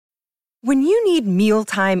When you need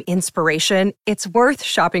mealtime inspiration, it's worth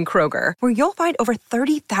shopping Kroger, where you'll find over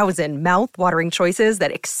 30,000 mouth-watering choices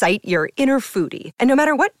that excite your inner foodie. And no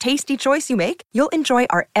matter what tasty choice you make, you'll enjoy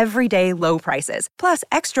our everyday low prices, plus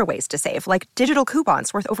extra ways to save, like digital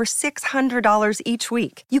coupons worth over $600 each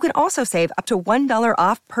week. You can also save up to $1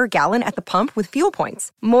 off per gallon at the pump with fuel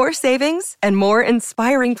points. More savings and more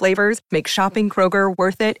inspiring flavors make shopping Kroger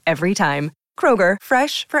worth it every time. Kroger,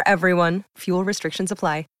 fresh for everyone. Fuel restrictions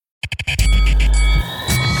apply.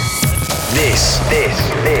 This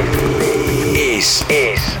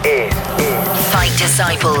is Fight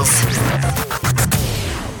Disciples.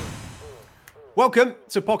 Welcome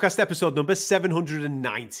to podcast episode number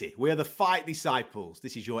 790. We are the Fight Disciples.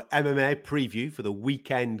 This is your MMA preview for the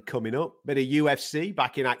weekend coming up. Bit of UFC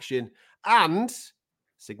back in action and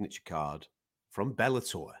signature card from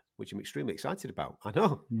Bellator, which I'm extremely excited about. I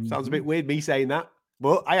know, sounds a bit weird me saying that,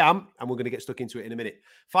 but I am, and we're going to get stuck into it in a minute.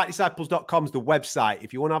 FightDisciples.com is the website.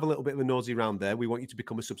 If you want to have a little bit of a nosy around there, we want you to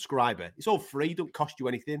become a subscriber. It's all free, don't cost you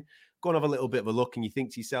anything. Go and have a little bit of a look, and you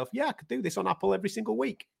think to yourself, yeah, I could do this on Apple every single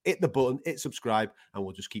week. Hit the button, hit subscribe, and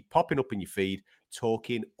we'll just keep popping up in your feed,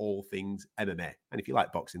 talking all things MMA. And if you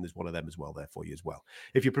like boxing, there's one of them as well there for you as well.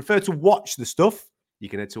 If you prefer to watch the stuff, you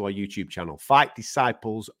can head to our YouTube channel, Fight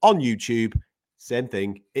Disciples on YouTube. Same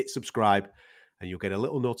thing, hit subscribe, and you'll get a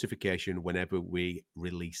little notification whenever we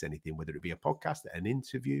release anything, whether it be a podcast, an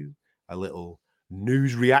interview, a little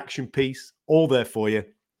news reaction piece, all there for you.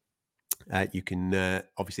 You can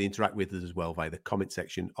obviously interact with us as well via the comment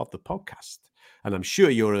section of the podcast. And I'm sure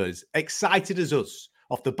you're as excited as us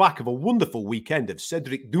off the back of a wonderful weekend of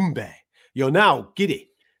Cedric Doumbé. You're now giddy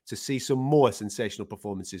to see some more sensational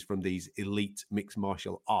performances from these elite mixed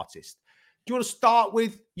martial artists. Do you want to start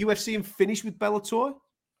with UFC and finish with Bellator?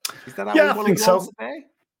 Is that how we want to go today?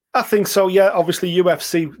 I think so, yeah. Obviously,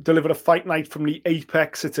 UFC delivered a fight night from the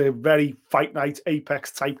Apex. It's a very fight night,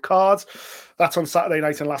 Apex type card. That's on Saturday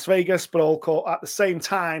night in Las Vegas, but all at the same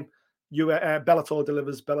time, Bellator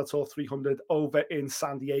delivers Bellator 300 over in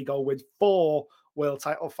San Diego with 4 world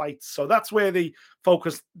title fights. So that's where the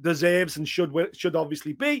focus deserves and should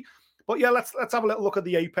obviously be. But yeah, let's have a little look at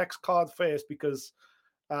the Apex card first, because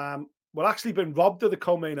we've actually been robbed of the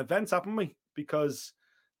co-main event, haven't we? Because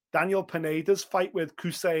Daniel Pineda's fight with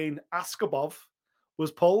Hussein Askabov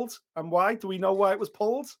was pulled. And why? Do we know why it was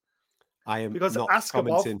pulled? I am not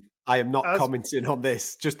commenting on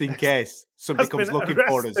this, just in case somebody comes looking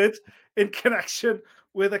for us. In connection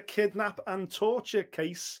with a kidnap and torture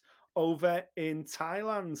case over in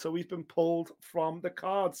Thailand. So he's been pulled from the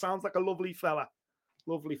card. Sounds like a lovely fella.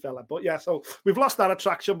 Lovely fella. But yeah, so we've lost that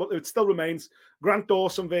attraction, but it still remains Grant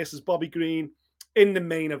Dawson versus Bobby Green in the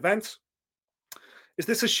main event. Is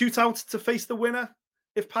this a shootout to face the winner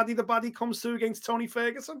if Paddy the Baddy comes through against Tony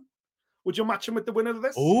Ferguson? Would you match him with the winner of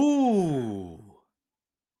this? Oh,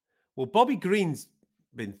 well, Bobby Green's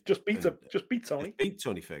been just beat Tony. Beat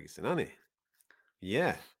Tony Ferguson, hasn't he?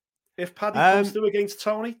 Yeah. If Paddy comes through against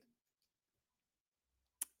Tony,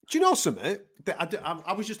 do you know something?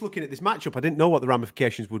 I was just looking at this matchup. I didn't know what the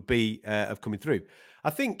ramifications would be of coming through. I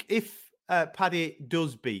think if Paddy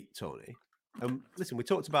does beat Tony, listen, we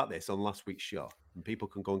talked about this on last week's show, and people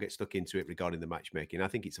can go and get stuck into it regarding the matchmaking. I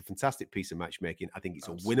think it's a fantastic piece of matchmaking. I think it's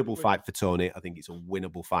a winnable fight for Tony. I think it's a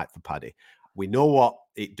winnable fight for Paddy. We know what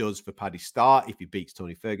it does for Paddy's start if he beats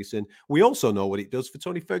Tony Ferguson. We also know what it does for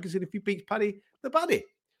Tony Ferguson if he beats Paddy the Baddy.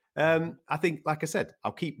 I think, like I said,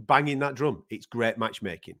 I'll keep banging that drum. It's great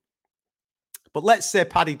matchmaking. But let's say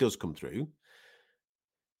Paddy does come through.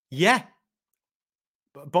 Yeah.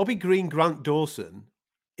 Bobby Green, Grant Dawson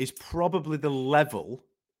is probably the level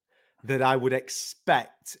that I would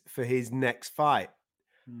expect for his next fight.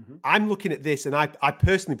 Mm-hmm. I'm looking at this, and I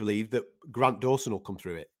personally believe that Grant Dawson will come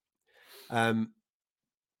through it.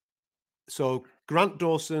 So Grant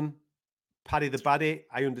Dawson, Paddy the Baddy,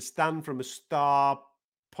 I understand from a star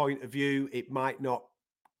point of view, it might not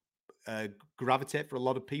gravitate for a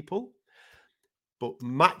lot of people, but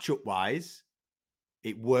matchup-wise,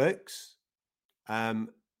 it works. And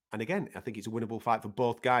again, I think it's a winnable fight for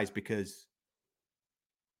both guys because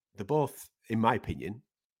they're both, in my opinion,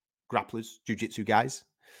 grapplers, jiu-jitsu guys.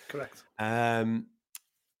 Correct.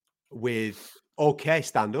 With okay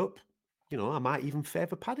stand-up, I might even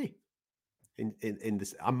favour Paddy in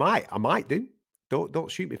this. I might do.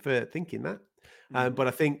 Don't shoot me for thinking that. But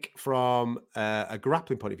I think from a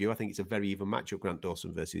grappling point of view, I think it's a very even matchup, Grant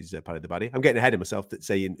Dawson versus Paddy the Baddy. I'm getting ahead of myself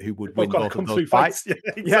saying who would win both of those fights. Yeah,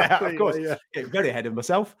 exactly. Yeah, of course. Yeah. Getting very ahead of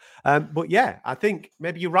myself. But yeah, I think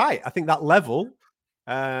maybe you're right. I think that level,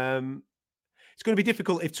 it's going to be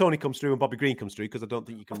difficult if Tony comes through and Bobby Green comes through because I don't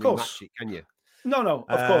think you can rematch it, can you? No,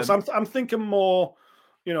 of course. I'm thinking more,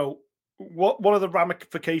 what are the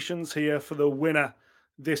ramifications here for the winner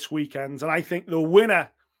this weekend? And I think the winner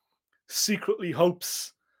secretly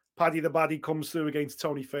hopes Paddy the Baddy comes through against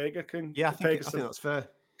Tony Ferguson. Yeah, I think that's fair.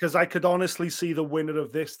 Because I could honestly see the winner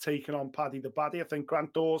of this taking on Paddy the Baddy. I think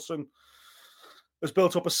Grant Dawson has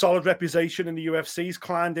built up a solid reputation in the UFC. He's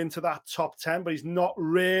climbed into that top 10, but he's not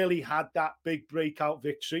really had that big breakout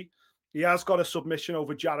victory. He has got a submission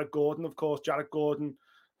over Jared Gordon. Of course, Jared Gordon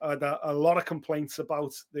had a lot of complaints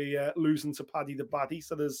about the losing to Paddy the Baddy.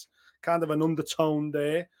 So there's kind of an undertone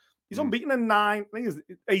there. He's unbeaten in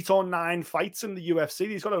 8 or 9 fights in the UFC.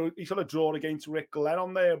 He's got a draw against Rick Glenn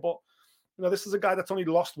on there. But this is a guy that's only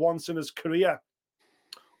lost once in his career,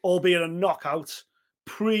 albeit a knockout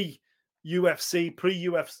pre-UFC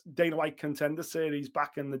Dana White Contender Series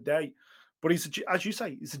back in the day. But as you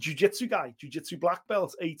say, he's a jiu-jitsu guy, jiu-jitsu black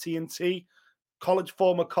belt, AT&T,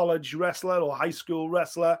 former college wrestler or high school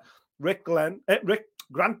wrestler.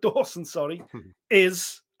 Grant Dawson,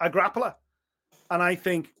 is a grappler. And I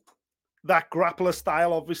think that grappler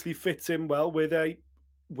style obviously fits in well with and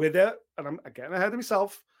I'm getting ahead of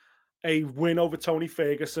myself, a win over Tony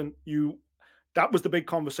Ferguson. That was the big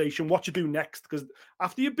conversation. What you do next? Because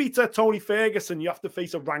after you beat Tony Ferguson, you have to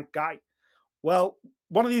face a ranked guy. Well,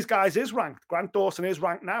 one of these guys is ranked. Grant Dawson is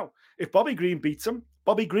ranked now. If Bobby Green beats him,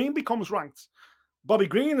 Bobby Green becomes ranked. Bobby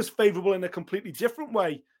Green is favorable in a completely different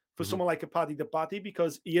way for someone like a Paddy the Baddy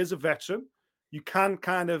because he is a veteran. You can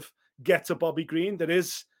kind of get to Bobby Green. There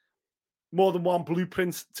is more than one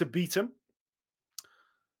blueprint to beat him.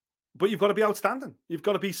 But you've got to be outstanding. You've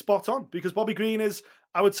got to be spot on because Bobby Green is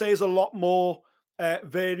a lot more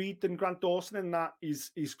varied than Grant Dawson in that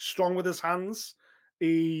he's strong with his hands.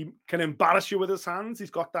 He can embarrass you with his hands. He's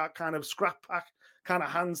got that kind of scrap pack, kind of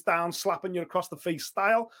hands down, slapping you across the face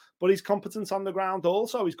style. But he's competent on the ground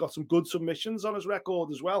also. He's got some good submissions on his record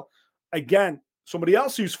as well. Again, somebody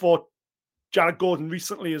else who's fought Jared Gordon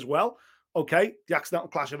recently as well. Okay, the accidental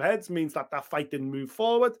clash of heads means that fight didn't move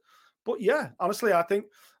forward. But yeah, honestly, I think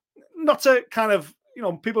not to kind of,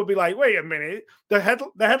 people be like, wait a minute, the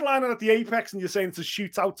headliner at the Apex and you're saying it's a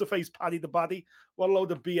shootout to face Paddy the Baddy. What a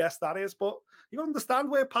load of BS that is. But you understand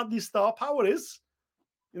where Paddy's star power is.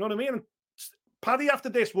 You know what I mean? And Paddy after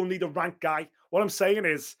this will need a ranked guy. What I'm saying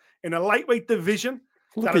is, in a lightweight division,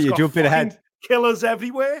 look at you jumping ahead, killers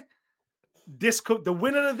everywhere. The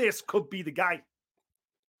winner of this could be the guy.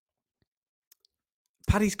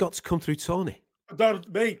 Paddy's got to come through Tony. We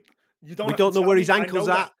don't know where his ankle's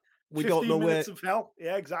at. We 15 don't know minutes of hell.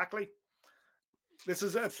 Yeah, exactly. This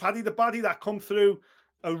is a Paddy the Baddy that come through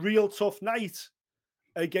a real tough night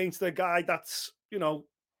against a guy that's,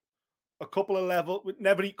 a couple of levels,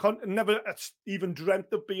 never even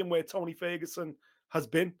dreamt of being where Tony Ferguson has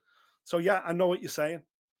been. So yeah, I know what you're saying.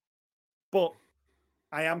 But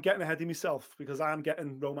I am getting ahead of myself because I am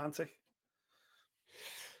getting romantic.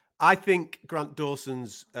 I think Grant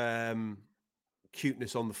Dawson's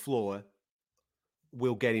cuteness on the floor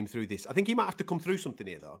will get him through this. I think he might have to come through something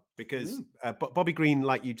here, though, because Bobby Green,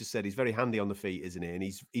 like you just said, he's very handy on the feet, isn't he? And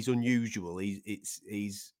he's unusual.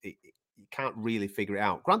 You can't really figure it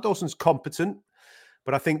out. Grant Dawson's competent,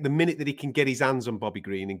 but I think the minute that he can get his hands on Bobby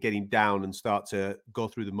Green and get him down and start to go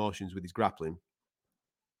through the motions with his grappling,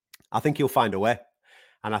 I think he'll find a way.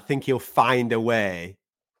 And I think he'll find a way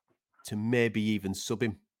to maybe even sub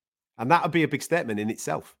him. And that would be a big statement in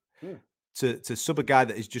itself. To sub a guy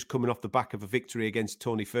that is just coming off the back of a victory against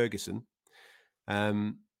Tony Ferguson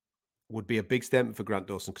would be a big statement for Grant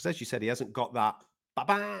Dawson. Because as you said, he hasn't got that,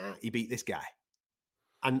 ba-ba, he beat this guy.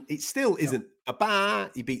 And it still isn't,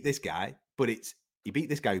 ba-ba, he beat this guy, but it's, he beat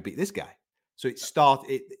this guy who beat this guy. So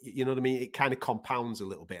you know what I mean? It kind of compounds a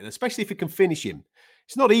little bit. And especially if he can finish him.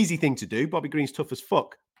 It's not an easy thing to do. Bobby Green's tough as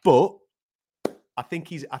fuck. But I think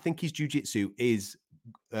his jiu-jitsu is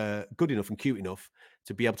good enough and cute enough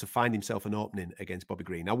to be able to find himself an opening against Bobby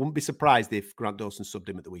Green. I wouldn't be surprised if Grant Dawson subbed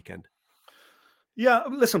him at the weekend. Yeah,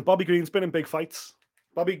 listen, Bobby Green's been in big fights.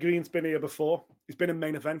 Bobby Green's been here before. He's been in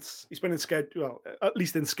main events. He's been at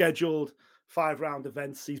least in scheduled 5-round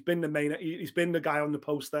events. He's been he's been the guy on the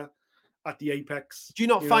poster at the Apex. Do you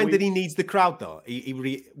not find that he needs the crowd though?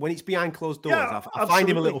 When it's behind closed doors, I find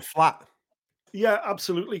him a little flat. Yeah,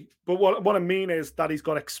 absolutely. But what I mean is that he's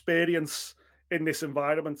got experience in this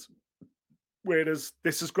environment. Whereas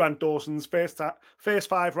this is Grant Dawson's first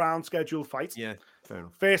 5-round scheduled fight. Yeah, fair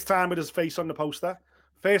enough. First time with his face on the poster.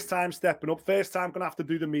 First time stepping up. First time going to have to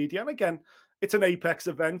do the media. And again, it's an Apex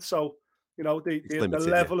event. So, the limited,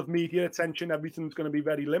 level of media attention, everything's going to be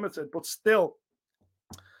very limited. But still,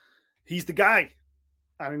 he's the guy.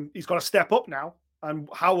 And he's got to step up now. And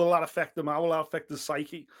how will that affect him? How will that affect his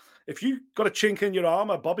psyche? If you got a chink in your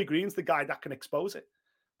armor, Bobby Green's the guy that can expose it.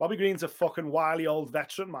 Bobby Green's a fucking wily old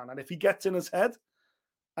veteran, man. And if he gets in his head,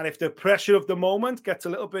 and if the pressure of the moment gets a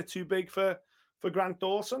little bit too big for Grant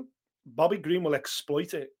Dawson, Bobby Green will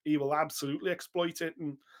exploit it. He will absolutely exploit it.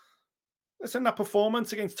 And listen, that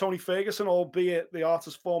performance against Tony Ferguson, albeit the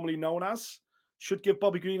artist formerly known as, should give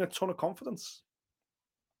Bobby Green a ton of confidence.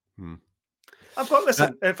 I've got,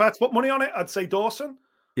 listen, if I had to put money on it, I'd say Dawson.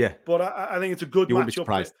 Yeah. But I think it's a good You wouldn't be matchup.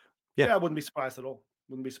 surprised. Yeah, I wouldn't be surprised at all.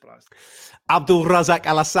 Wouldn't be surprised. Abdul Razak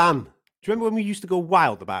Al Hassan. Do you remember when we used to go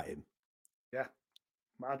wild about him? Yeah.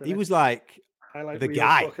 Mad, he was like the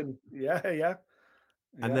guy. Fucking, yeah.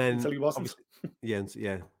 And then until he wasn't.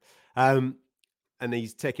 Yeah. And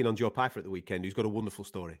he's taking on Joe Pfeiffer at the weekend, who's got a wonderful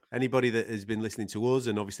story. Anybody that has been listening to us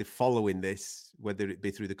and obviously following this, whether it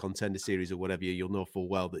be through the Contender Series or whatever, you'll know full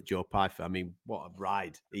well that Joe Pfeiffer, I mean, what a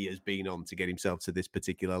ride he has been on to get himself to this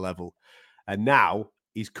particular level. And now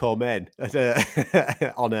he's come in it's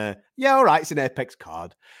an Apex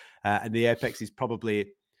card. And the Apex is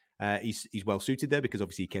probably, he's well suited there because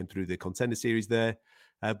obviously he came through the Contender Series there.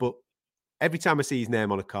 But every time I see his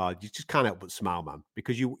name on a card, you just can't help but smile, man,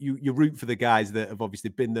 because you root for the guys that have obviously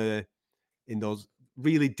been there in those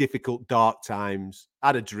really difficult, dark times,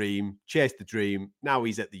 had a dream, chased the dream. Now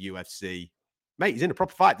he's at the UFC. Mate, he's in a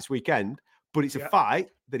proper fight this weekend, but it's a fight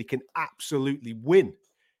that he can absolutely win.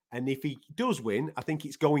 And if he does win, I think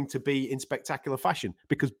it's going to be in spectacular fashion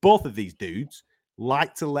because both of these dudes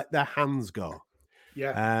like to let their hands go.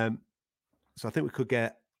 Yeah. So I think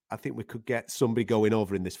we could get somebody going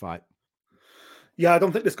over in this fight. Yeah, I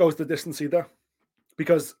don't think this goes the distance either,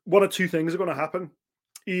 because one of two things are going to happen.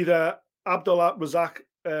 Either Abdullah Razak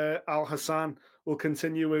Al Hassan will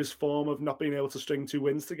continue his form of not being able to string 2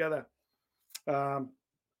 wins together. I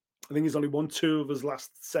think he's only won 2 of his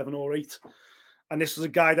last 7 or 8. And this was a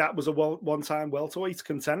guy that was a one-time welterweight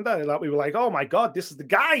contender. Like we were like, oh my God, this is the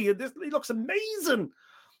guy. He looks amazing.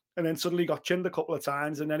 And then suddenly got chinned a couple of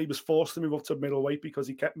times, and then he was forced to move up to middleweight because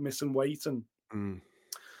he kept missing weight. And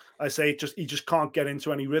I say he just can't get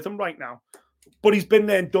into any rhythm right now. But he's been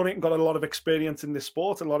there and done it and got a lot of experience in this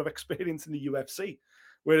sport, a lot of experience in the UFC.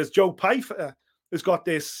 Whereas Joe Pfeiffer has got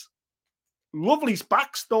this lovely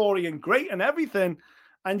backstory and great and everything.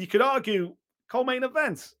 And you could argue co-main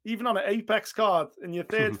event, even on an Apex card in your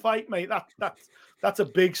third fight, mate, that's a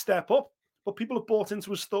big step up. But people have bought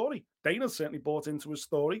into his story. Dana's certainly bought into his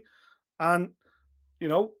story. And, you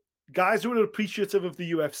know, guys who are appreciative of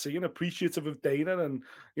the UFC and appreciative of Dana and,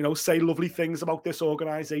 you know, say lovely things about this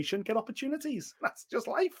organization get opportunities. That's just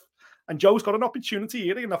life. And Joe's got an opportunity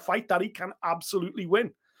here in a fight that he can absolutely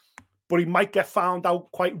win. But he might get found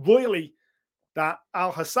out quite royally that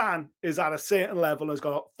Al Hassan is at a certain level and has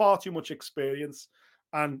got far too much experience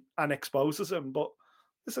and exposes him. But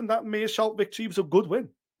listen, that Meerschaert victory was a good win.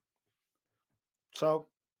 So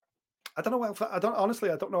I don't know. I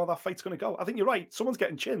don't know how that fight's going to go. I think you're right. Someone's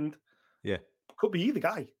getting chinned. Yeah. Could be either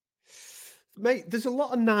guy. Mate, there's a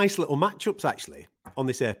lot of nice little matchups actually on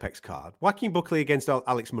this Apex card. Joaquin Buckley against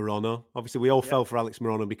Alex Morono. Obviously, we all fell for Alex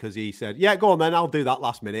Morono because he said, "Yeah, go on then. I'll do that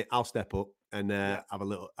last minute. I'll step up and have a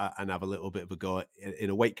little bit of a go in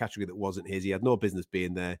a weight category that wasn't his. He had no business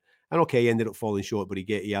being there. And okay, he ended up falling short, but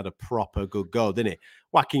he had a proper good go, didn't he?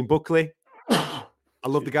 Joaquin Buckley. I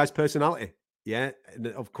love the guy's personality. Yeah, and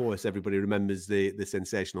of course, everybody remembers the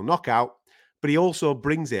sensational knockout, but he also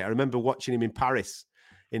brings it. I remember watching him in Paris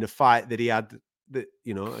in a fight that he had,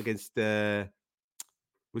 against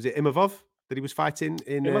was it Imavov that he was fighting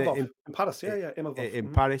in Paris? Yeah, Imavov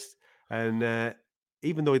in Paris. And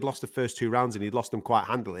even though he'd lost the first 2 rounds and he'd lost them quite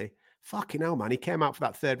handily, fucking hell, man, he came out for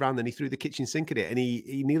that 3rd round and he threw the kitchen sink at it, and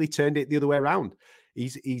he nearly turned it the other way around.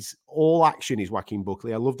 He's all action. He's Joaquin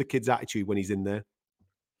Buckley. I love the kid's attitude when he's in there.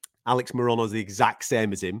 Alex Morono's the exact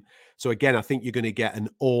same as him. So again, I think you're going to get an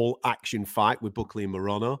all-action fight with Buckley and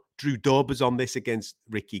Morono. Drew Dober's on this against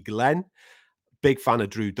Ricky Glenn. Big fan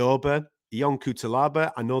of Drew Dober. Ion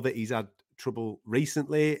Cutelaba, I know that he's had trouble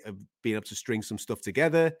recently of being able to string some stuff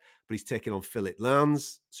together, but he's taking on Philip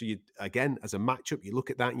Lance. So you, again, as a matchup, you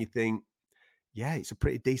look at that and you think, yeah, it's a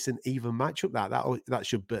pretty decent, even matchup. That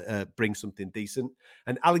should bring something decent.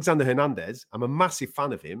 And Alexander Hernandez, I'm a massive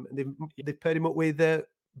fan of him, and they've paired him up with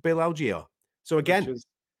Bill Algeo. So again,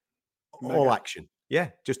 all action.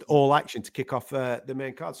 Yeah, just all action to kick off the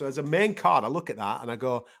main card. So as a main card, I look at that and I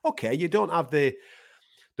go, okay, you don't have the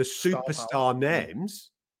superstar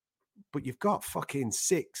names, but you've got fucking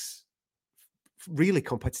 6 really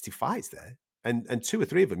competitive fights there. And 2 or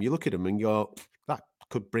 3 of them, you look at them and you go, that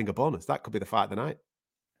could bring a bonus. That could be the fight of the night.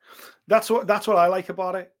 That's what I like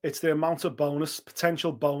about it. It's the amount of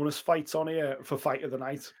potential bonus fights on here for fight of the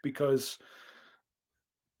night, because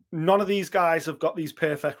none of these guys have got these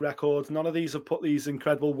perfect records. None of these have put these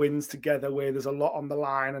incredible wins together where there's a lot on the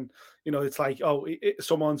line. And, it's like,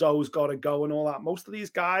 someone's always got to go and all that. Most of these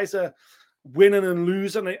guys are winning and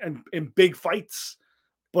losing in big fights,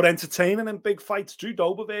 but entertaining in big fights. Drew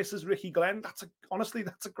Dober versus Ricky Glenn. Honestly,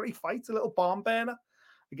 that's a great fight. A little barn burner.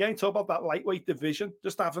 Again, talk about that lightweight division.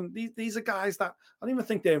 Just having these are guys that I don't even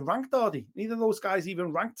think they're ranked, are they? Neither of those guys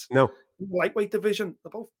even ranked. No. In the lightweight division.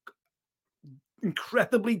 They're both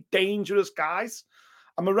incredibly dangerous guys.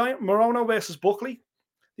 And Morono versus Buckley.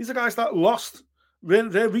 These are guys that lost.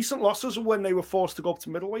 Their recent losses were when they were forced to go up to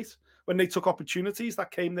middleweight, when they took opportunities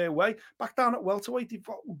that came their way. Back down at welterweight, they've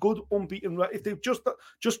got good unbeaten. If they've just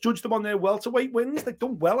judged them on their welterweight wins, they've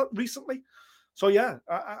done well recently. So yeah,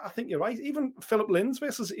 I think you're right. Even Philip Lins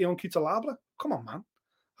versus Ion Cutelaba. Come on, man.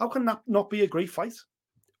 How can that not be a great fight?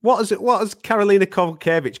 What has Karolina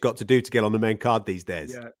Kowalkiewicz got to do to get on the main card these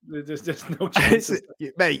days? Yeah, there's just no chance.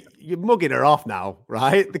 Mate, you're mugging her off now,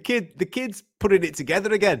 right? The kid's putting it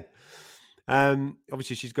together again.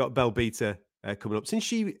 Obviously, she's got Bell Beta coming up. Since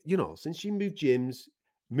she moved gyms,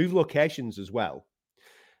 moved locations as well,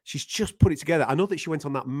 she's just put it together. I know that she went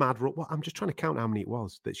on that mad run. Well, I'm just trying to count how many it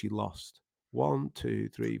was that she lost. 1, 2,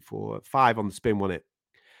 3, 4, 5 on the spin, wasn't it?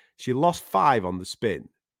 She lost 5 on the spin,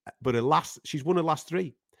 but she's won her last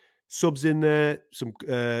 3. Subs in there, some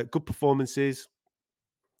good performances.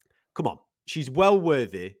 Come on, she's well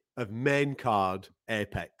worthy of main card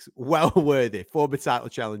Apex. Well worthy. Former title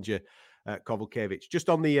challenger Kowalkiewicz. Just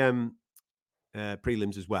on the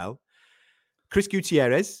prelims as well. Chris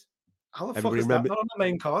Gutierrez. How the fuck is that not on the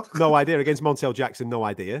main card? No idea. Against Montel Jackson, no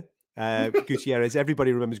idea. Gutierrez.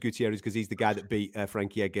 Everybody remembers Gutierrez because he's the guy that beat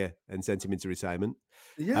Frankie Edgar and sent him into retirement.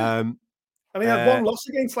 Yeah. And he had one loss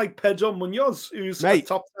against like Pedro Munoz, who's a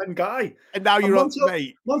top 10 guy. And now you're on,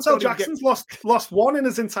 mate. Montel Jackson's lost one in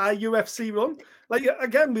his entire UFC run. Like,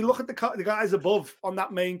 again, we look at the guys above on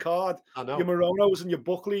that main card. I know. Your Moronos and your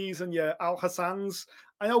Buckleys and your Al Hassans.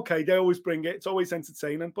 And okay, they always bring it. It's always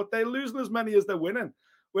entertaining, but they're losing as many as they're winning.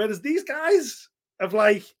 Whereas these guys have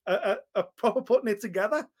like a proper putting it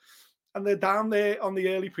together. And they're down there on the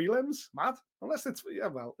early prelims. Mad. Unless it's,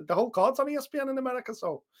 the whole card's on ESPN in America,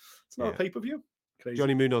 so it's not a pay-per-view. Crazy.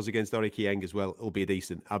 Johnny Munoz against Ori Kieng as well. It'll be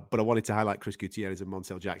decent. But I wanted to highlight Chris Gutierrez and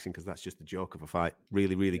Montel Jackson because that's just a joke of a fight.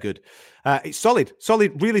 Really, really good. It's solid,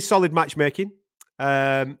 really solid matchmaking.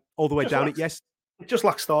 All the way down it, yes. It just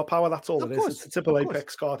lacks star power, that's all it is. It's a typical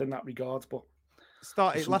Apex card in that regard. But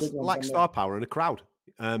it lacks star power and a crowd.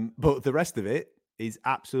 But the rest of it is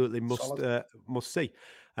absolutely must see.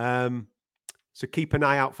 So keep an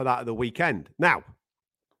eye out for that at the weekend. Now,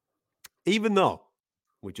 even though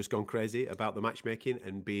we've just gone crazy about the matchmaking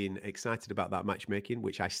and being excited about that matchmaking,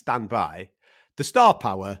 which I stand by, the star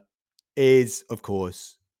power is, of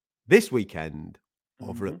course, this weekend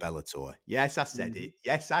over at Bellator. Yes, I said it.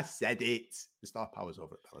 Yes, I said it. The star power's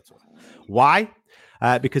over at Bellator. Why?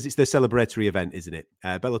 Because it's their celebratory event, isn't it?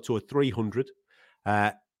 Bellator 300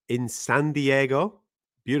 in San Diego.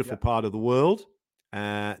 Beautiful part of the world.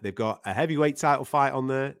 They've got a heavyweight title fight on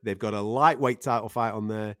there. They've got a lightweight title fight on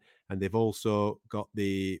there. And they've also got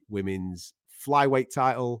the women's flyweight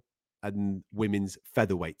title and women's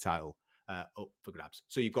featherweight title up for grabs.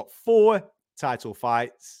 So you've got 4 title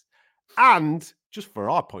fights. And just for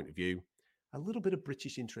our point of view, a little bit of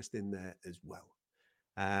British interest in there as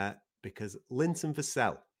well. Because Linton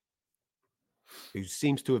Vassell, who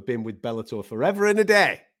seems to have been with Bellator forever and a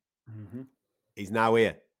day, he's now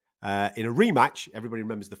here. In a rematch, everybody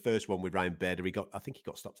remembers the first one with Ryan Bader. I think he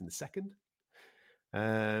got stopped in the second.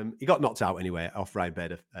 He got knocked out anyway off Ryan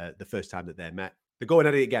Bader the first time that they met. They're going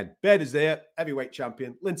at it again. Bader's there, heavyweight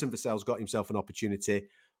champion. Linton Vassell's got himself an opportunity.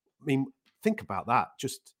 I mean, think about that.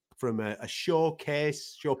 Just from a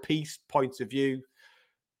showpiece point of view,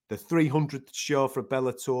 the 300th show for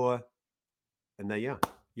Bellator, and there you are.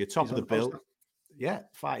 You're top of the bill. Yeah,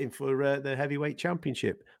 fighting for the heavyweight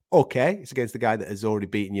championship. Okay, it's against the guy that has already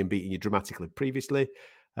beaten you dramatically previously.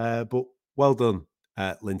 But well done,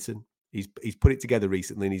 Linton. He's put it together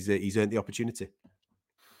recently, and he's earned the opportunity.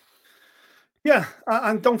 Yeah,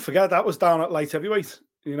 and don't forget that was down at light heavyweight.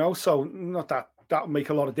 So not that will make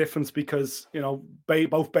a lot of difference because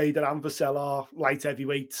both Bader and Vassell are light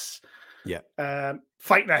heavyweights. Yeah,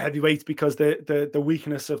 fighting at heavyweight because the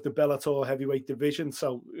weakness of the Bellator heavyweight division.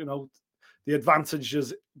 So the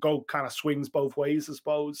advantages kind of swings both ways, I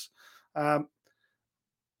suppose.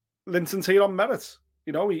 Linton's here on merit.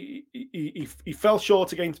 He fell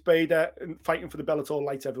short against Bader in fighting for the Bellator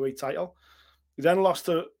light heavyweight title. He then lost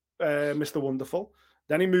to Mr. Wonderful.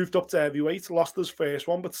 Then he moved up to heavyweight, lost his first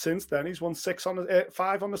one, but since then he's won 5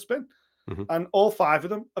 on the spin, and all 5 of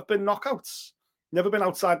them have been knockouts. never been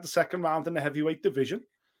outside the second round in the heavyweight division.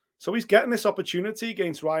 So he's getting this opportunity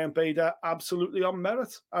against Ryan Bader absolutely on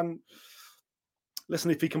merit. And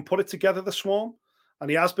listen, if he can put it together, the Swarm, and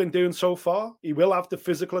he has been doing so far, he will have the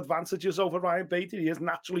physical advantages over Ryan Bader. He is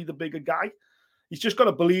naturally the bigger guy. He's just got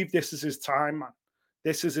to believe this is his time, man.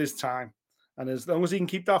 This is his time. And as long as he can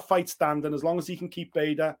keep that fight standing, as long as he can keep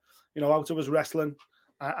Bader, out of his wrestling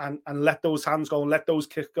and let those hands go and let those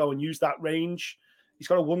kicks go and use that range, he's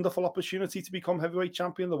got a wonderful opportunity to become heavyweight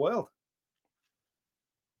champion of the world.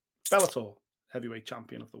 Bellator heavyweight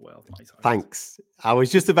champion of the world. Thanks. I was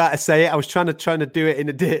just about to say it. I was trying to do it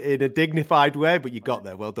in a dignified way, but you got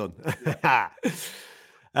there. Well done.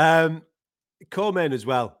 Co-main as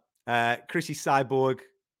well. Chrissy Cyborg.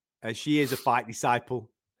 She is a fight disciple,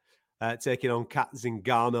 taking on Kat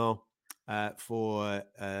Zingano for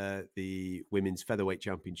the women's featherweight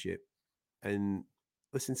championship. And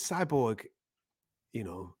listen, Cyborg,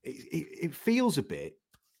 it feels a bit.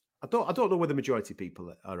 I don't know where the majority of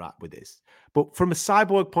people are at with this, but from a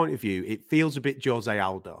Cyborg point of view, it feels a bit Jose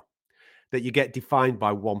Aldo, that you get defined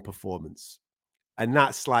by one performance. And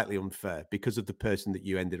that's slightly unfair because of the person that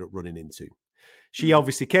you ended up running into. She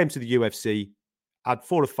obviously came to the UFC, had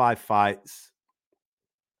 4 or 5 fights,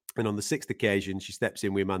 and on the 6th occasion, she steps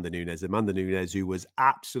in with Amanda Nunes. Amanda Nunes, who was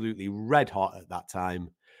absolutely red hot at that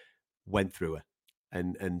time, went through her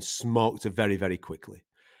and smoked her very, very quickly.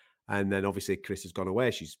 And then obviously Chris has gone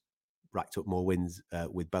away. She's racked up more wins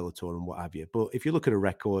with Bellator and what have you. But if you look at her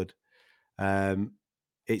record,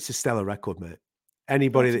 it's a stellar record, mate.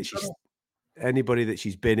 Anybody that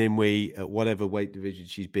she's been in with at whatever weight division,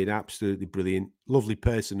 she's been absolutely brilliant. Lovely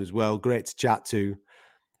person as well. Great to chat to.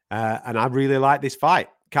 And I really like this fight.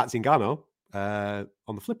 Kat Zingano,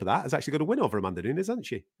 on the flip of that, has actually got a win over Amanda Nunes, hasn't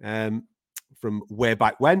she? From way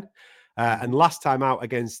back when. And last time out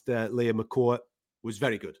against Leah McCourt was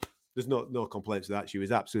very good. There's no complaints to that. She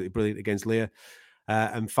was absolutely brilliant against Leah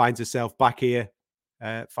and finds herself back here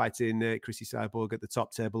fighting Chrissy Cyborg at the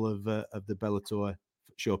top table of the Bellator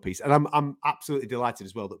showpiece. And I'm absolutely delighted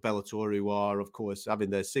as well that Bellator, who are, of course, having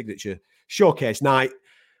their signature showcase night,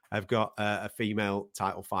 have got a female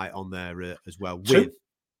title fight on there as well.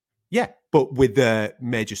 But with the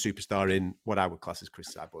major superstar in what I would class as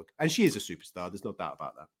Chris Cyborg. And she is a superstar. There's no doubt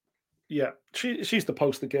about that. Yeah, she's the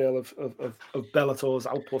poster girl of Bellator's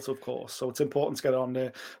output, of course. So it's important to get on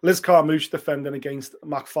there. Liz Carmouche defending against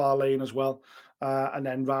McFarlane as well. And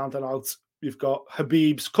then rounding out, you've got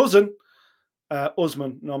Habib's cousin,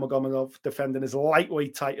 Usman Nurmagomedov, defending his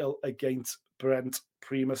lightweight title against Brent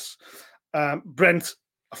Primus. Brent,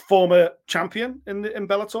 a former champion in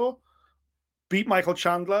Bellator, beat Michael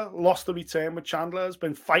Chandler, lost the return with Chandler, has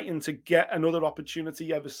been fighting to get another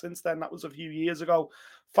opportunity ever since then. That was a few years ago.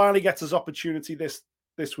 Finally gets his opportunity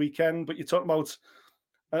this weekend. But you're talking about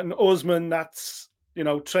an Usman that's,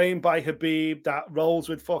 trained by Habib, that rolls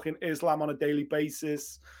with fucking Islam on a daily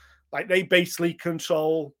basis. Like, they basically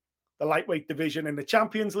control the lightweight division in the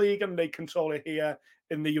Champions League, and they control it here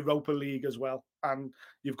in the Europa League as well. And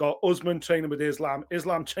you've got Usman training with Islam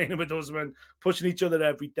training with Usman, pushing each other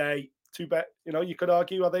every day. You could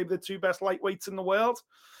argue, are they the two best lightweights in the world?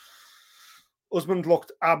 Usman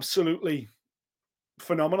looked absolutely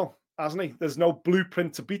phenomenal, hasn't he? There's no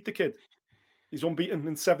blueprint to beat the kid. He's unbeaten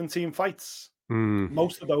in 17 fights.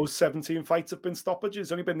 Most of those 17 fights have been stoppages.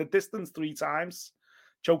 He's only been the distance 3 times.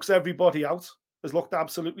 Chokes everybody out. Has looked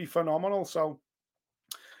absolutely phenomenal. So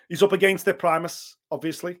he's up against the Primus,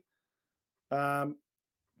 obviously.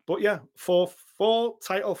 But yeah, four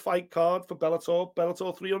title fight card for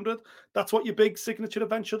Bellator 300. That's what your big signature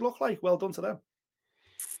event should look like. Well done to them.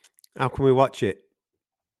 How can we watch it?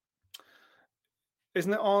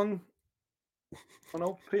 Isn't it on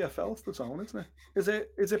PFL? It's the zone, isn't it?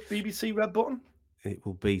 Is it BBC Red Button? It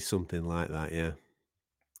will be something like that, yeah.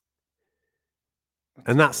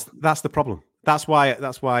 And that's the problem. That's why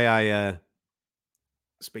I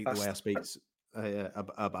speak the way I speak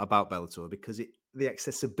about Bellator, because the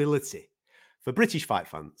accessibility for British fight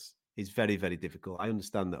fans is very, very difficult. I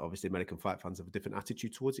understand that obviously American fight fans have a different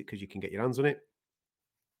attitude towards it because you can get your hands on it.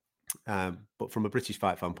 But from a British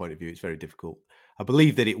fight fan point of view, it's very difficult. I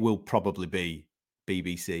believe that it will probably be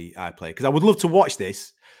BBC iPlayer, because I would love to watch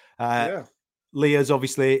this. Leah's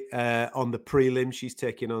obviously on the prelim. She's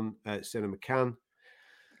taking on Senna McCann.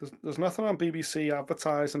 There's nothing on BBC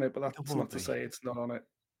advertising it, but that's not to say it's not on it.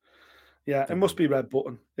 Yeah, it must be Red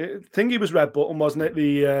Button. I think he was Red Button, wasn't it?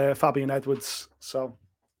 The Fabian Edwards. So,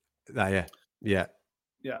 yeah.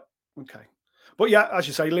 Okay, but yeah, as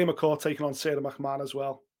you say, Leah McCourt taking on Sarah McMahon as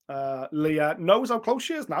well. Leah knows how close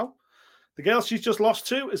she is now. The girl she's just lost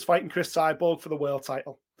to is fighting Chris Cyborg for the world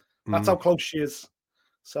title. That's how close she is.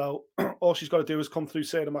 So all she's got to do is come through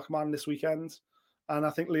Sarah McMahon this weekend. And I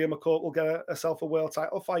think Leah McCourt will get herself a world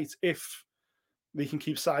title fight if they can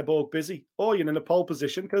keep Cyborg busy. Or you're in a pole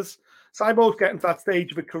position, because Cyborg's getting to that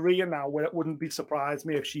stage of a career now where it wouldn't be surprised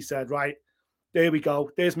me if she said, right, there we go.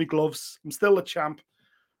 There's my gloves. I'm still a champ.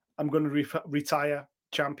 I'm going to retire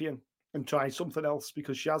champion and try something else,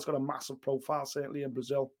 because she has got a massive profile, certainly in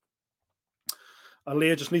Brazil. And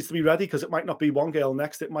Leah just needs to be ready, because it might not be one girl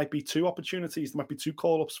next. It might be two opportunities. There might be two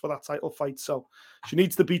call-ups for that title fight. So she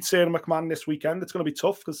needs to beat Sarah McMahon this weekend. It's going to be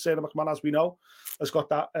tough, because Sarah McMahon, as we know, has got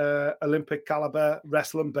that Olympic caliber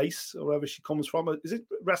wrestling base, or wherever she comes from. Is it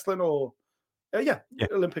wrestling or... yeah,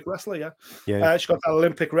 Olympic wrestler, yeah. She's got that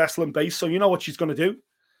Olympic wrestling base, so you know what she's going to do.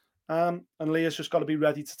 And Leah's just got to be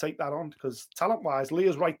ready to take that on, because talent-wise,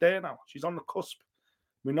 Leah's right there now. She's on the cusp.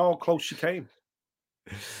 We know how close she came.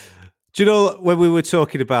 Do you know, when we were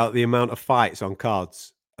talking about the amount of fights on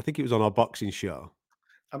cards, I think it was on our boxing show.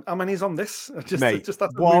 How many is on this? Mate,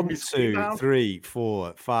 1, 2, 3,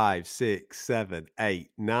 4, 5, 6, 7,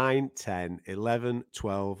 8, 9, 10, 11,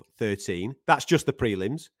 12, 13. That's just the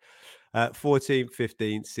prelims. 14,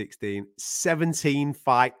 15, 16, 17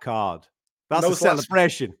 fight card. That's a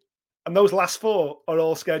celebration. And those last 4 are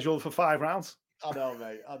all scheduled for 5 rounds. I know,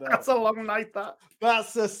 mate. I know. That's a long night, that.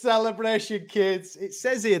 That's a celebration, kids. It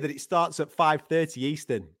says here that it starts at 5:30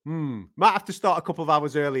 Eastern. Might have to start a couple of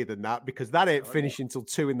hours earlier than that, because that ain't finishing until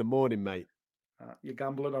 2 in the morning, mate. You're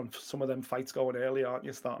gambling on some of them fights going early, aren't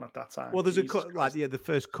you, starting at that time? Well, there's the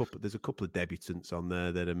first couple. There's a couple of debutants on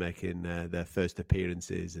there that are making their first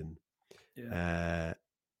appearances, and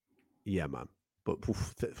yeah, man. But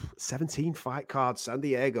 17 fight cards, San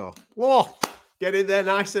Diego. Whoa, get in there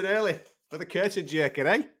nice and early for the curtain jerking,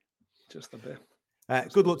 eh? Just a bit.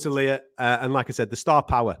 Good luck to Leah. And like I said, the star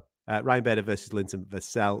power, Ryan Bader versus Linton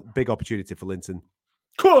Vassell. Big opportunity for Linton.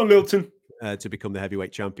 Come on, Linton. To become the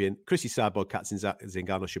heavyweight champion. Chrissy Cyborg, Katsin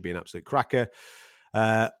Zingano should be an absolute cracker.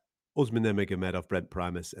 Usman Nurmagomedov, Brent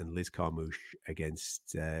Primus, and Liz Carmouche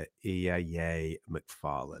against Iya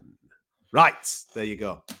McFarlane. Right, there you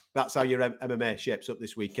go. That's how your MMA shapes up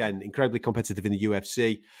this weekend. Incredibly competitive in the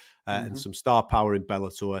UFC and some star power in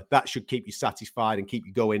Bellator. That should keep you satisfied and keep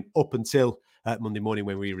you going up until Monday morning,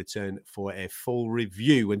 when we return for a full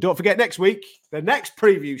review. And don't forget, next week, the next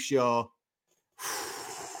preview show.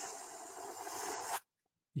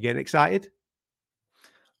 You getting excited?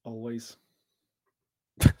 Always.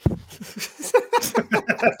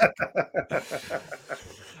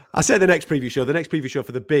 I say the next preview show. The next preview show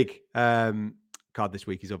for the big card this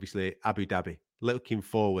week is obviously Abu Dhabi. Looking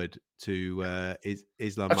forward to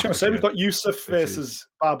Islam. I was going to say, we've got Yusuf versus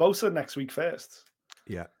Barbosa next week first.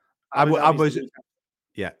 Yeah.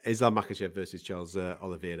 Yeah, Islam Makhachev versus Charles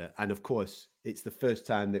Oliveira. And of course, it's the first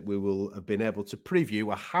time that we will have been able to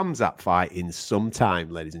preview a Hamzat fight in some time,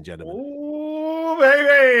 ladies and gentlemen. Oh,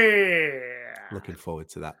 baby! Looking forward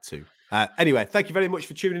to that too. Anyway, thank you very much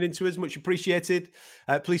for tuning in to us. Much appreciated.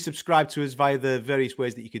 Please subscribe to us via the various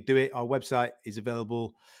ways that you could do it. Our website is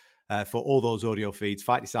available for all those audio feeds,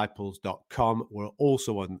 fightdisciples.com. We're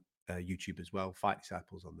also on YouTube as well, Fight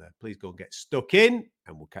Disciples on there. Please go and get stuck in,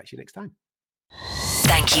 and we'll catch you next time.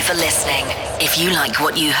 Thank you for listening. If you like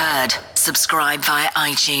what you heard, subscribe via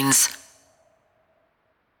iTunes.